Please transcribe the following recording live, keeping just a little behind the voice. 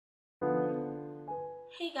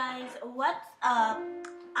Hey guys, what's up?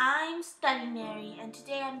 I'm Mildliner and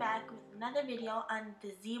today I'm back with another video on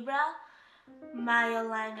the Zebra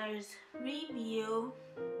Mildliners review.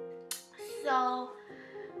 So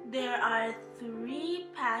there are 3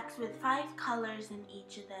 packs with 5 colors in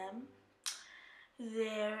each of them.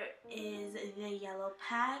 There is the yellow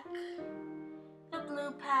pack, the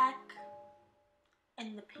blue pack,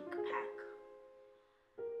 and the pink pack.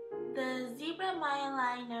 The Zebra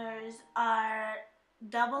Mildliners are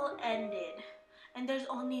double-ended, and there's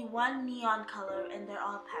only one neon color and they're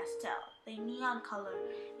all pastel. The neon color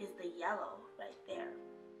is the yellow right there.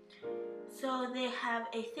 So they have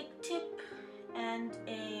a thick tip and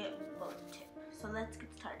a bone tip. So let's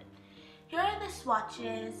get started. Here are the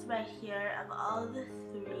swatches right here of all the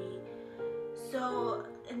 3. So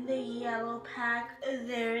in the yellow pack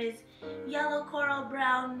there is yellow, coral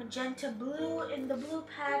brown, magenta blue. In the blue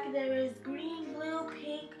pack there is green, blue,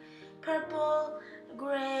 pink, purple,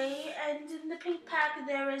 gray, and in the pink pack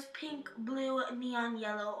there is pink, blue, neon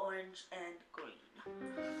yellow, orange, and green.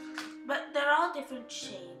 But they're all different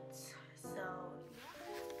shades.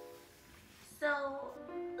 So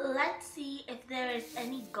let's see if there is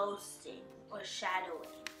any ghosting or shadowing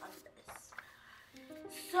on this.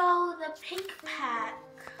 So the pink pack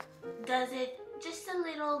does it just a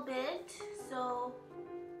little bit. So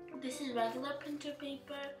this is regular printer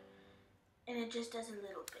paper and it just does a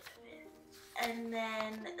little bit of it. And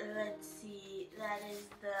then let's see, that is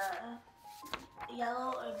the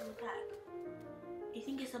yellow or blue pack. I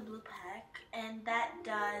think it's a blue pack, and that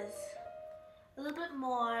does a little bit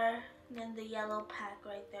more than the yellow pack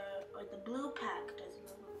right there, or the blue pack does a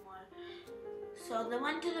little bit more. So the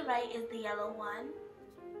one to the right is the yellow one,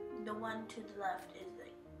 the one to the left is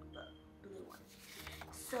the blue one.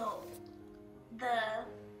 So the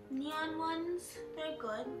neon ones, they're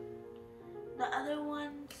good. The other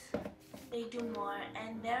ones, they do more,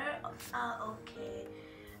 and they're okay.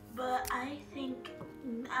 But I think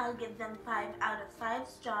I'll give them 5 out of 5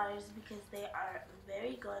 stars because they are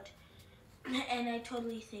very good. And I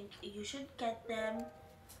totally think you should get them.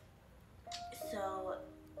 So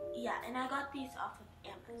yeah, and I got these off of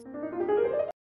Amazon.